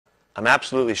I'm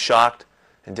absolutely shocked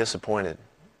and disappointed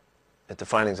at the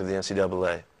findings of the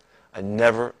NCAA. I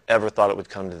never, ever thought it would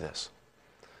come to this.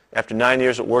 After 9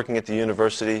 years of working at the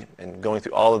university and going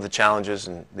through all of the challenges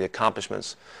and the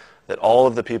accomplishments that all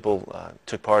of the people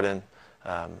took part in,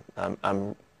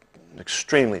 I'm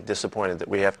extremely disappointed that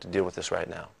we have to deal with this right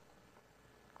now.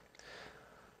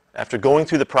 After going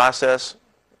through the process,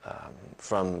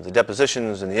 from the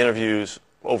depositions and the interviews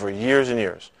over years and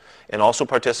years, and also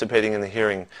participating in the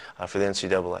hearing for the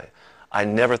NCAA, I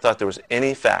never thought there was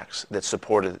any facts that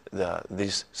supported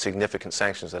these significant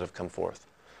sanctions that have come forth.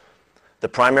 The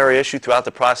primary issue throughout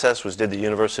the process was, did the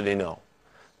university know?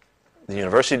 The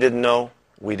university didn't know.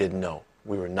 We didn't know.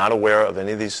 We were not aware of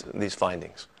any of these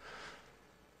findings.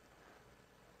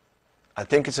 I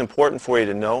think it's important for you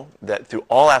to know that through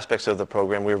all aspects of the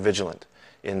program, we were vigilant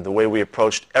in the way we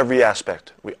approached every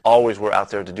aspect. We always were out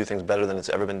there to do things better than it's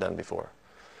ever been done before.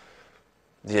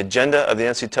 The agenda of the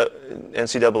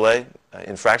NCAA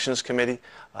Infractions Committee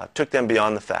took them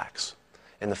beyond the facts,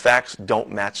 and the facts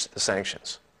don't match the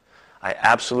sanctions. I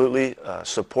absolutely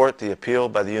support the appeal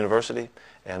by the university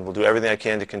and will do everything I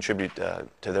can to contribute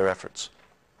to their efforts.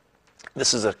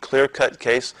 This is a clear-cut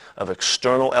case of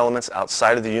external elements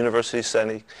outside of the university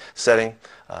setting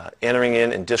entering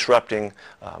in and disrupting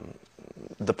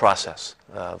the process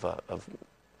of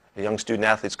young student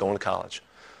athletes going to college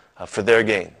for their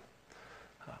gain.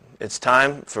 It's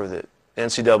time for the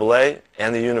NCAA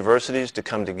and the universities to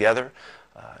come together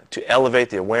to elevate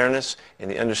the awareness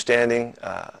and the understanding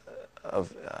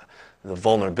of the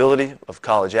vulnerability of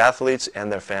college athletes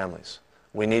and their families.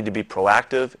 We need to be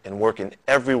proactive and work in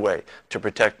every way to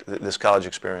protect this college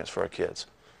experience for our kids.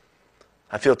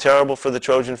 I feel terrible for the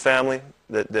Trojan family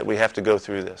that we have to go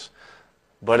through this.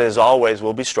 But as always,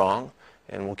 we'll be strong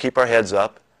and we'll keep our heads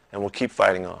up and we'll keep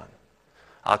fighting on.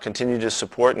 I'll continue to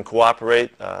support and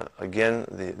cooperate, again,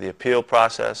 the appeal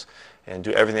process and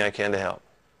do everything I can to help.